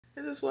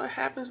This is what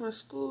happens when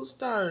school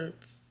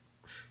starts.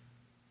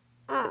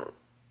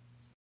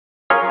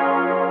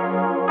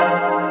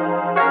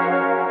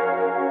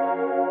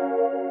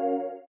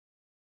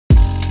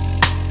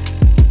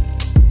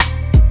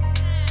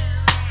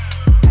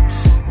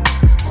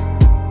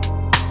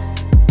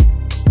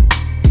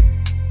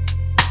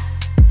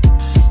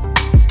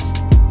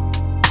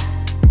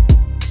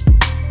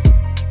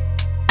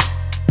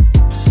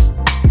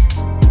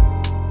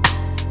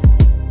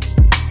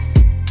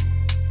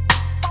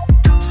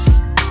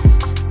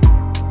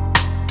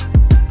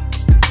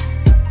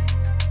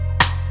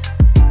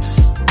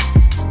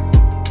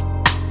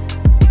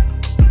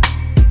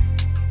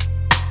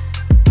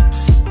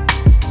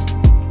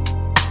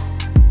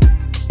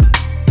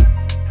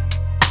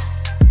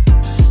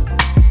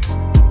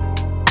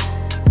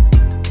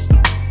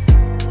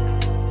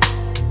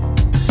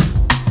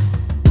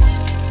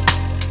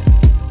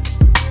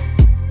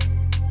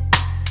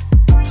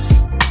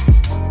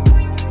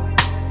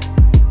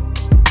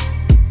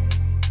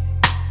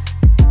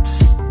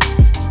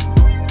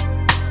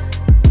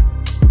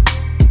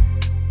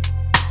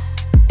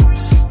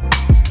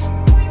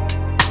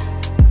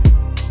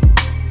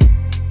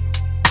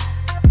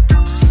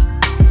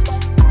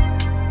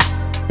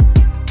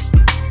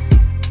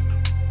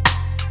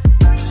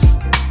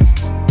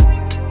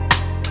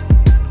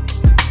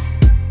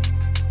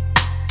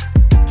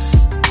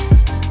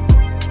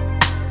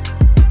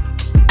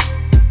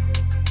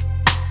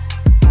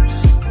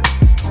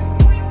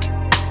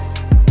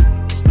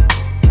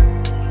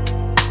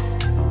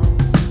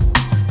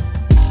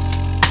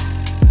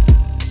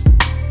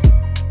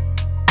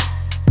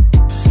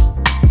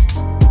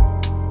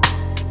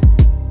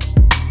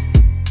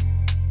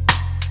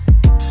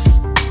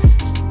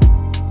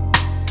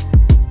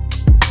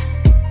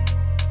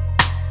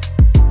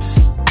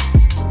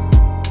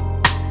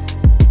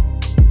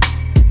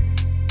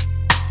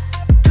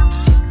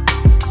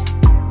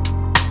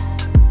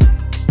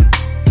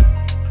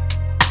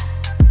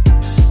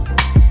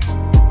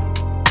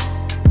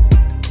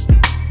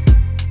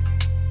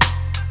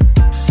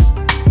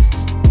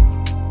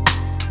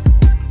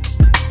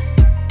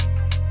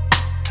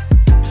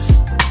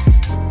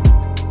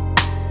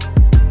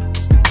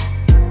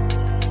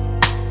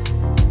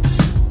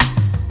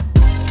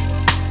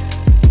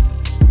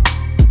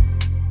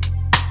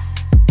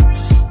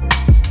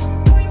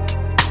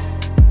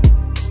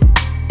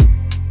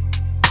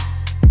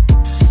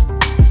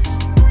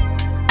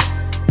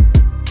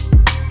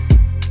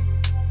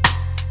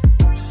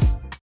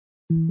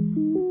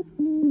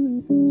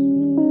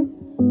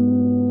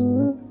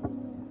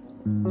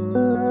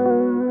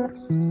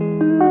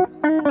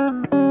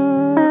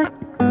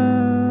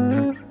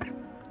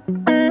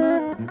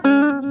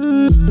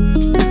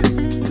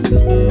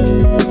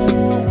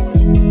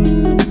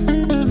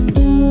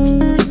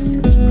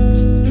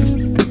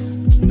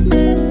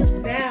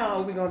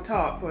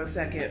 Talk for a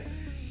second.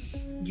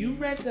 You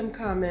read them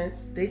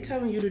comments. They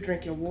telling you to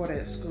drink your water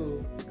at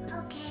school.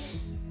 Okay.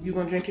 You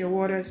gonna drink your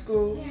water at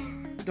school?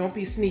 Yeah. Don't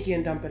be sneaky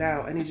and dump it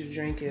out. I need you to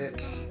drink it.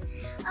 Okay.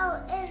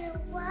 Oh, and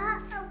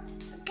what?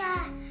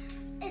 God,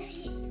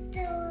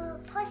 the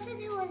person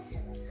who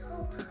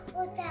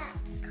wrote that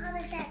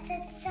comment that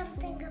said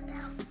something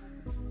about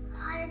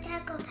heart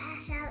attack or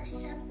pass out,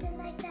 something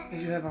like that.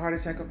 Did you have a heart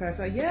attack or pass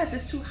out? Yes,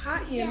 it's too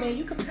hot here, man.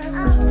 You can pass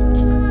out.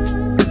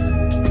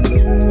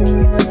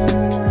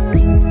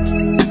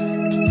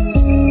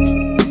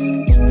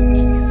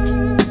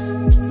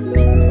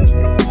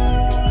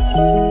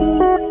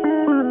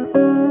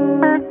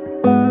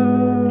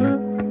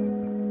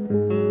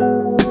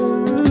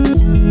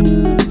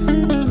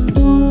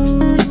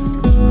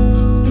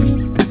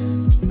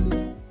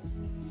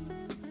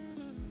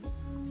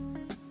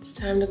 It's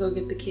time to go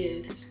get the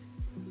kids.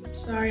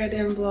 Sorry I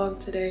didn't vlog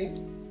today.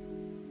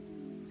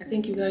 I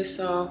think you guys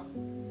saw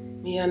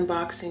me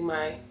unboxing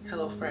my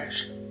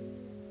HelloFresh.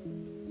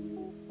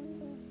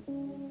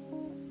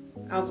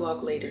 I'll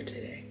vlog later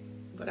today,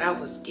 but I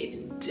was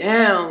getting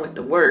down with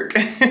the work.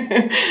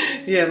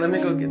 Yeah, let me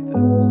go get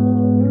them.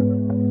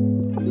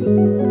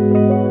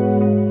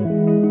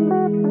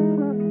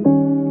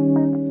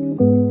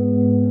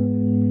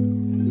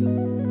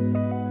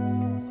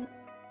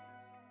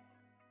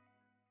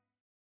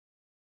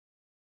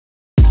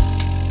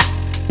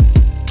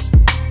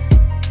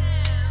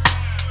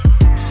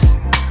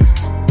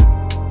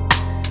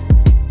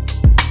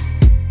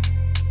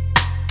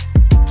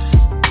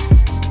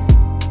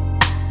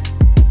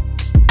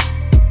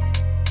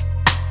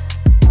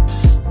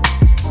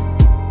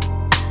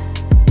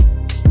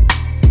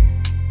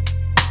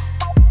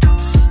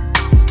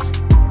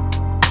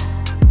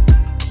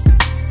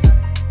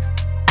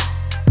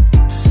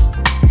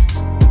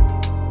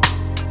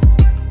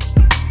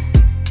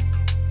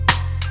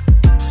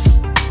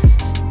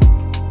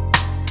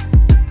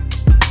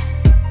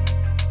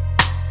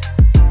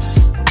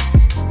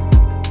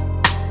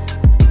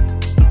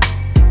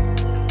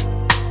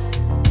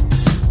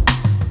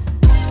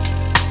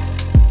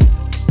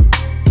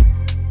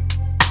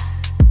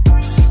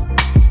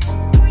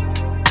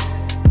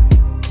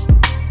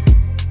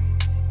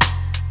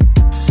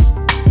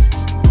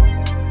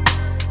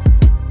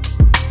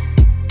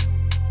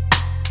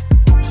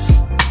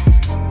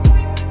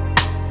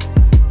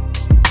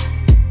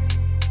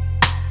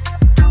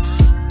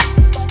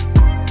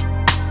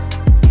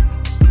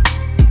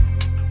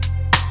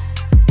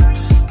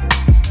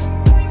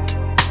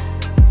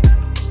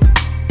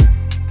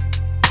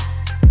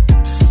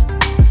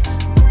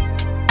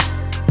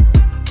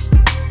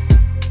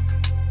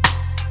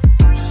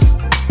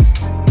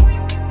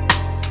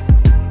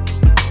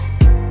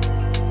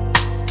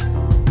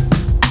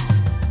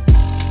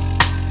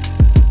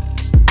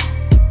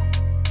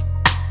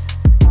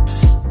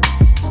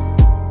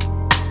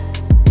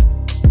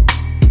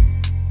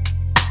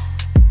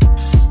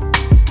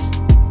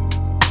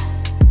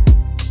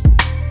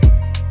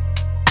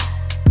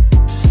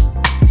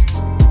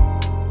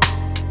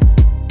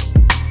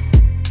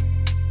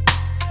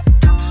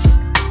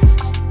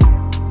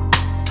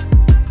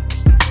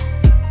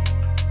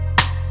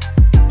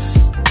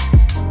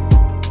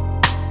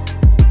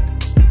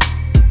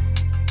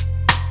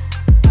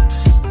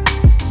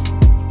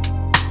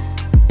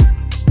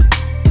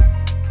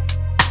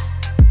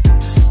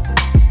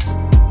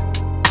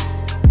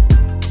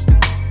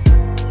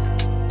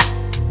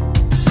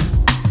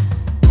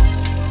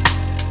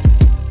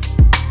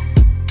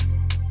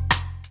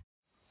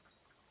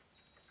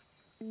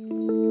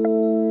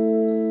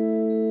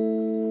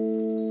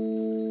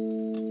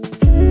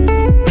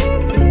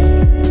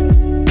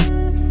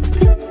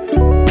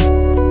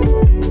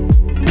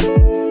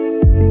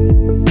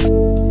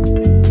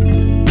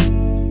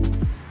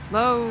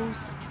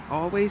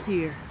 always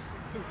here.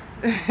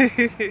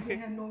 They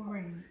had no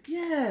rain.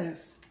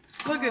 Yes.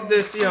 Look at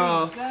this,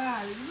 y'all.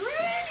 God,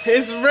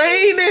 it's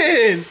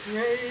raining.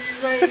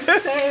 Rain,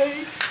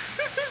 stay.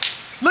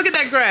 Look at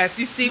that grass.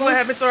 You see what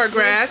happened to our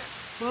grass?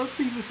 Most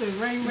people say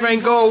rain, Rain,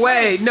 go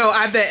away. No,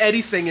 I bet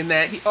Eddie's singing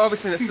that. He always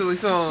sing a silly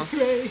song.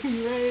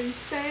 Rain,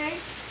 stay.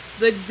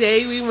 The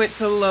day we went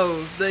to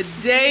Lowe's. The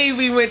day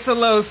we went to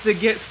Lowe's to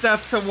get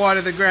stuff to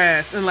water the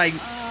grass and like,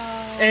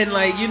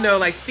 you know,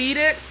 like feed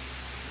it.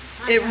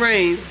 It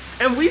rains.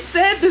 And we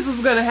said this was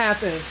gonna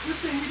happen. Good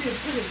thing we didn't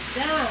put it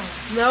down.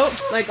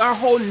 Nope. Like our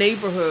whole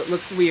neighborhood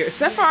looks weird.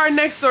 Except for our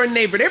next door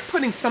neighbor. They're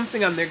putting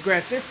something on their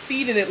grass. They're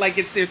feeding it like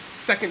it's their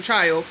second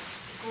child.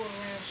 Go around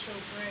and show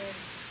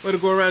grass. What, to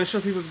go around and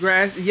show people's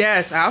grass?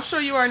 Yes, I'll show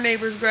you our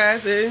neighbor's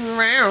grass. It's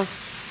around.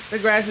 The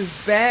grass is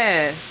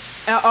bad.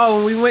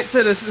 Oh, when we went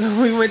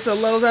to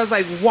Lowe's, I was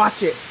like,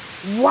 watch it.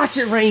 Watch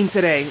it rain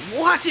today.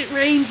 Watch it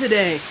rain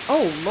today.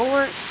 Oh,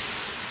 Lord.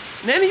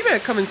 Nanny, you better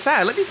come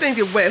inside. Let me think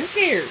it wet. Who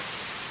cares?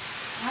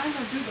 I ain't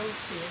gonna do those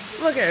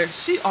things. Look at her.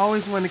 She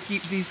always want to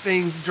keep these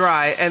things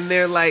dry, and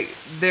they're like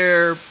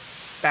their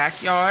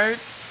backyard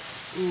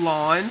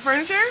lawn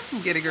furniture.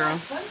 Get it, girl.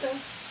 I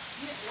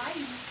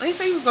didn't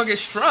say you was gonna get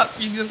struck.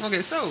 You just gonna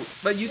get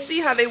soaked. But you see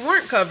how they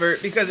weren't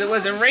covered because it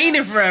wasn't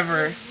raining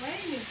forever. It was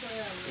raining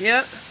forever.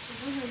 Yep. It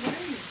wasn't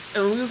raining.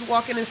 And when we was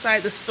walking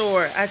inside the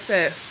store, I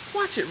said,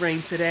 "Watch it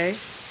rain today,"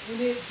 And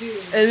it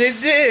did. and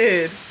it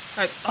did.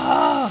 Like,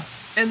 oh.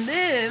 And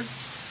then,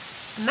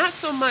 not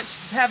so much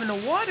having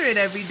to water it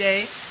every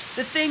day.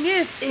 The thing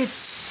is, it's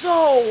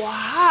so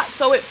hot,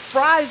 so it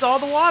fries all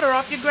the water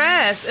off your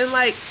grass in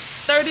like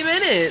 30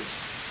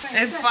 minutes.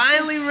 It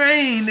finally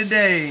rained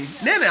today.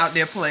 Nana out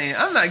there playing.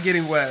 I'm not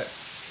getting wet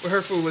with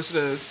her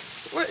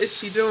foolishness. What is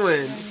she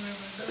doing?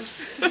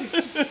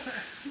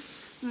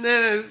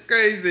 Nana's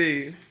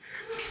crazy.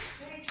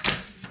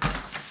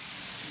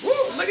 Woo,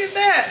 look at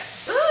that.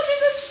 Oh,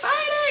 there's a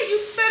spider. You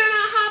better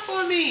not hop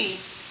on me.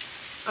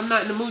 I'm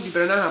not in the mood. You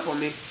better not hop on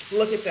me.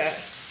 Look at that.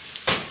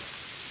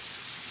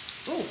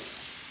 Oh.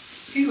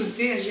 He was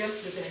there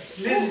yesterday.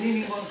 Linda didn't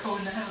even want to go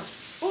in the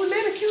house. Oh,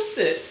 Nana killed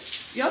it.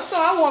 Y'all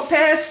saw I walked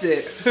past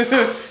it.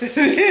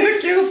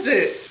 Nana killed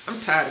it. I'm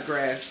tired of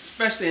grass,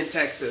 especially in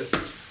Texas.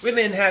 We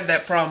didn't have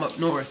that problem up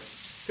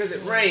north because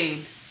it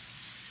rained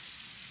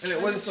and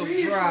it wasn't so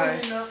dry.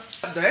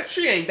 That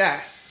tree ain't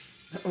died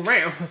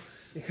around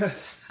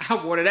because I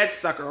water that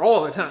sucker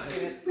all the time.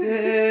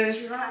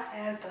 Yes. Dry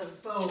as a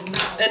bone.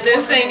 And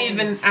this ain't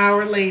even an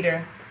hour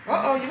later.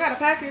 Uh-oh, you got a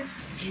package.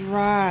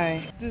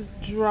 Dry. Just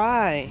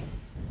dry.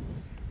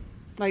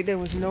 Like there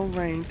was no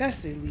rain.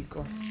 That's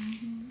illegal.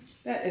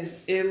 That is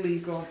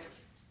illegal.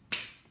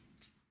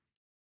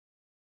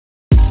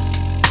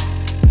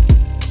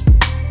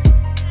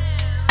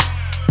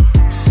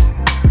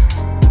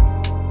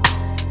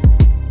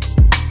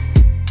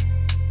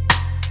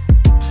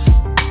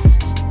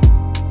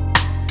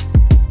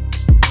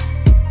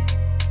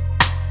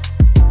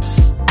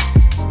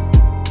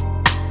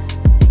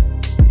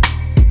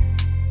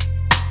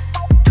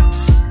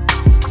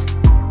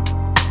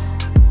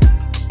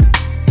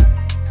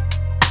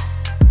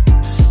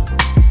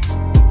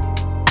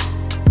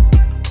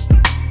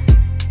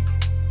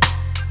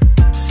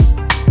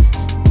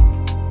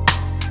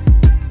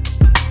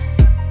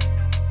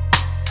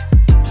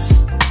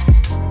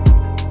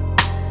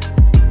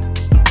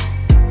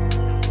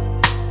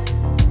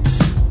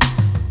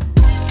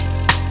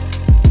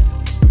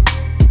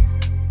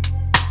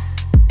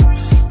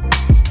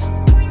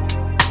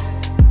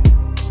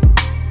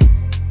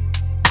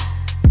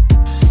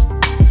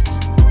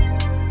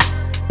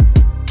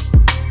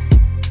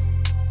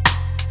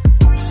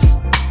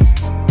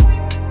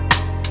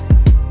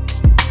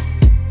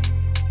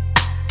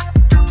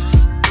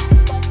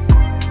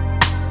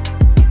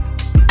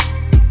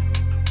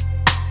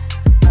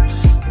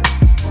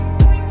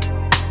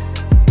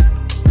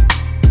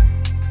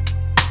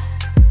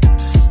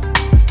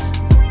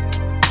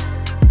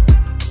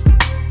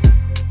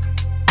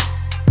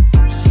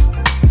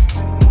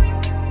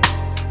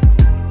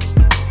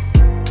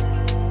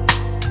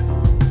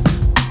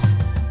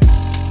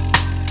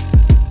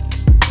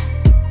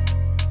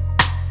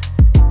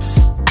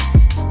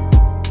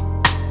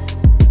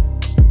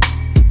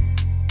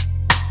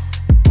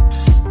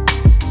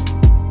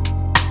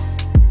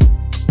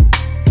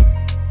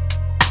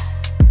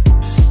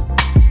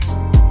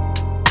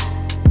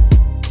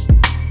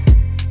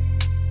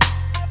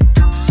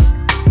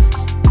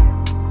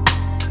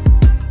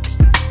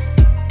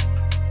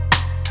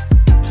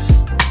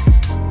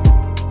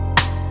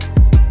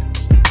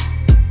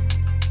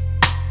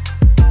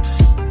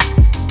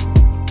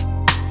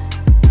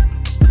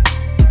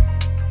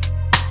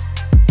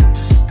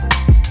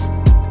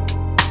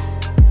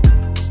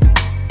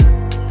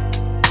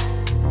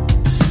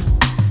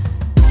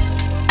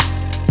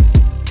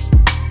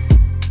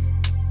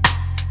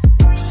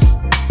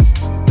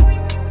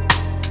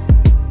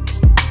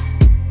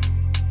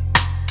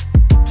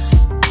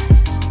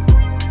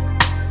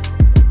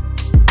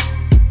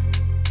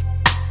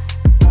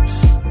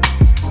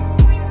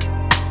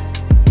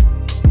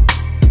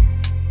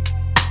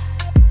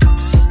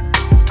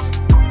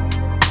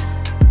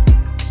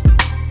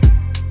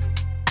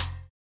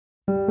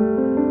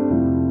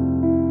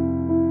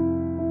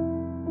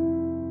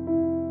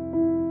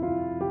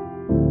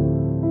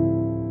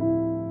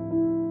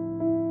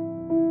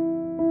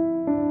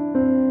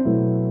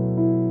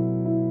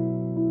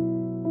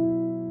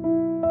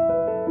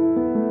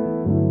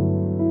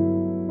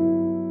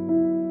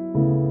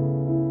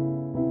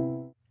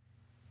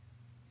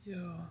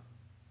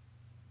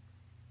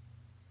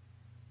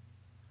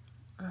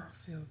 I don't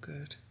feel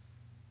good.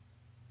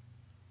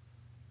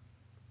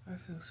 I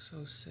feel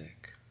so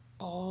sick.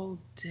 All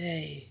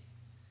day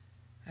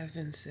I've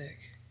been sick.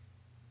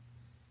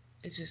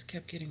 It just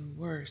kept getting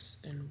worse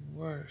and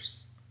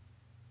worse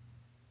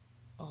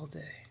all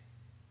day.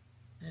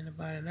 And in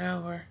about an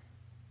hour,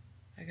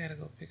 I gotta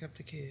go pick up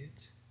the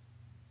kids.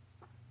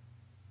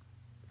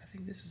 I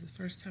think this is the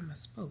first time I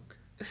spoke.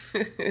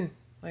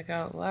 Like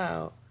out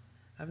loud.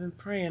 I've been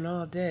praying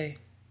all day.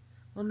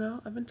 Well,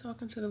 no, I've been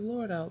talking to the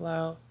Lord out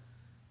loud,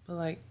 but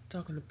like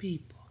talking to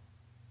people.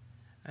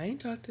 I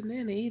ain't talked to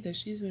Nana either.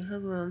 She's in her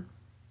room.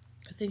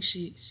 I think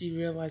she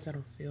realized I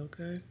don't feel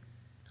good.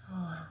 Oh,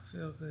 I don't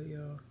feel good,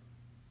 y'all.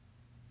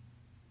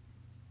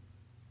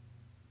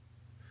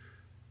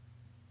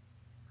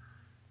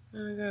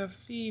 And I got a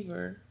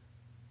fever.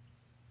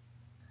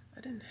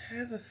 I didn't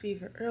have a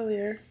fever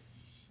earlier.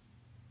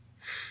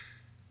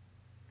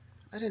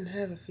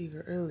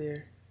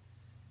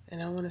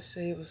 And I want to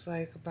say it was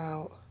like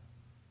about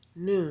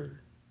noon.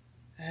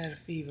 I had a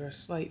fever, a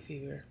slight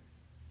fever.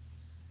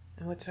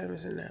 And what time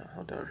is it now?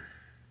 Hold on.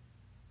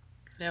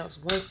 Now it's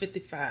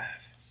 1:55.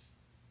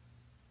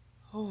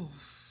 Oh,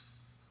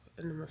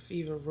 and then my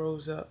fever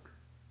rose up.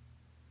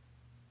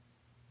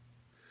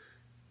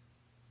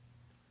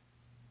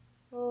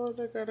 Oh,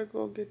 I gotta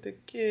go get the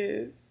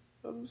kids.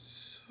 I'm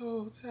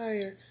so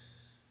tired.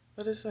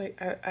 But it's like,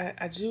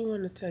 I do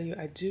want to tell you,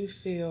 I do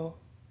feel,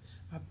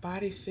 my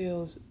body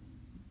feels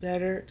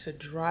better to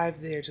drive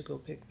there to go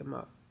pick them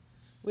up.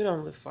 We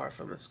don't live far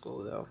from the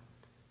school though.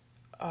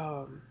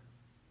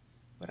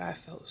 But I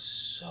felt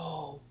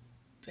so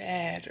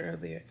bad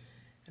earlier.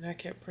 And I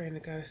kept praying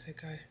to God. I said,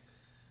 God,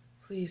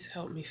 please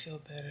help me feel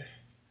better.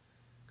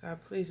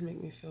 God, please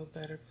make me feel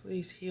better.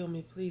 Please heal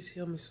me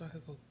so I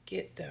can go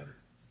get them.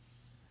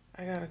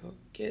 I gotta go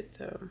get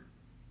them.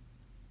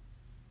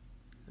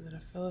 And then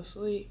I fell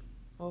asleep,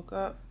 woke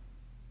up,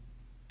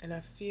 and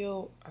I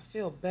feel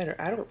better.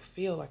 I don't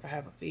feel like I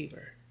have a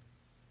fever.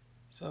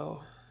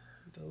 So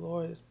the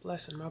Lord is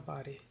blessing my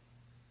body.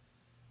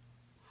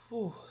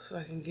 Whew, so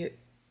I can get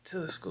to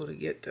the school to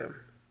get them.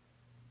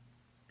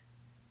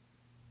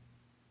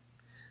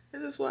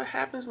 This is what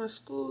happens when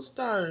school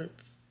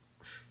starts.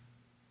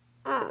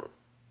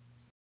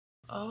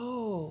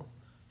 Oh,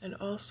 and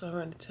also I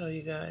want to tell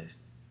you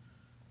guys,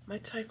 my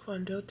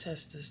Taekwondo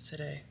test is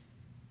today.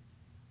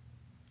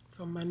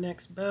 For my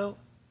next belt,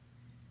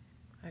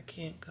 I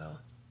can't go.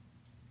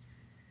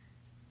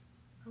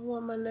 I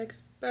want my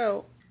next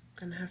belt.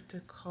 I'm gonna have to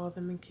call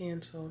them and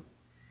cancel.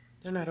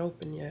 They're not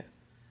open yet,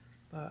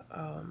 but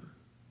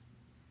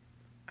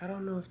I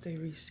don't know if they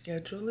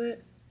reschedule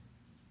it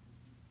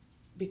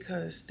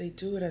because they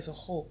do it as a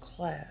whole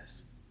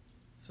class.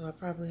 So I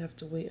probably have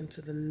to wait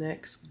until the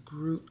next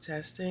group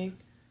testing,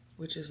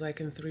 which is like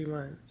in 3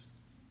 months.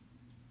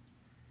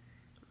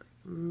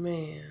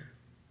 Man,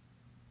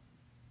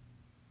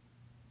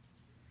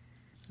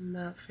 it's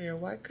not fair.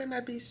 Why couldn't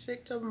I be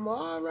sick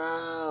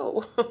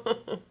tomorrow?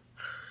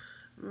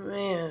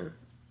 Man,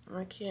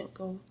 I can't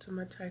go to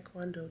my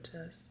Taekwondo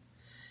test.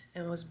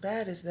 And what's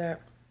bad is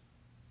that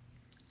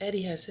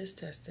Eddie has his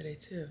test today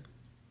too.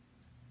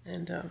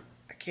 And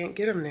I can't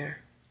get him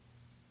there.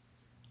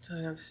 So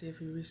I have to see if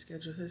we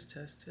reschedule his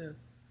test too.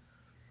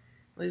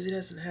 Lizzie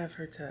doesn't have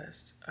her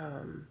test.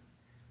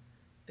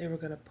 They were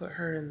going to put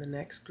her in the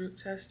next group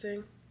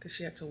testing because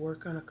she had to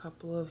work on a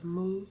couple of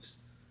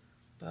moves.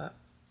 But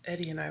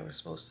Eddie and I were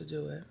supposed to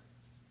do it.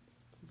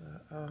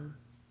 But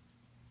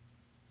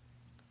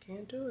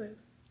can't do it.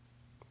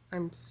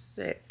 I'm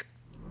sick.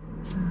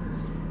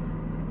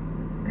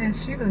 And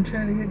she gonna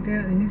try to get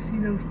down, and you see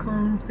those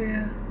cones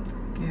there?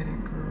 Get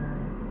it, girl.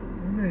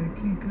 You better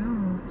keep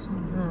going.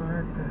 She's doing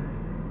her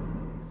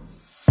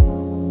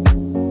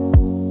thing.